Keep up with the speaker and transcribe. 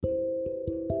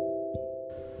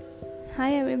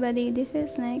Hi everybody, this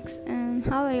is Nex, and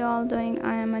how are you all doing?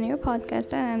 I am a new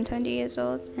podcaster. I'm 20 years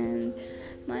old, and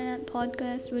my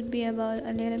podcast would be about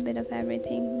a little bit of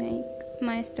everything, like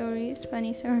my stories,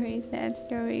 funny stories, sad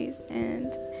stories,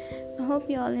 and I hope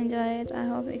you all enjoy it. I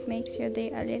hope it makes your day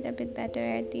a little bit better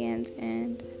at the end,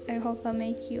 and I hope I'll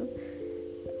make you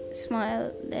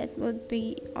smile. That would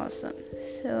be awesome.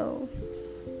 So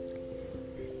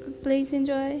please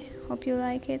enjoy. Hope you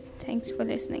like it. Thanks for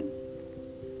listening.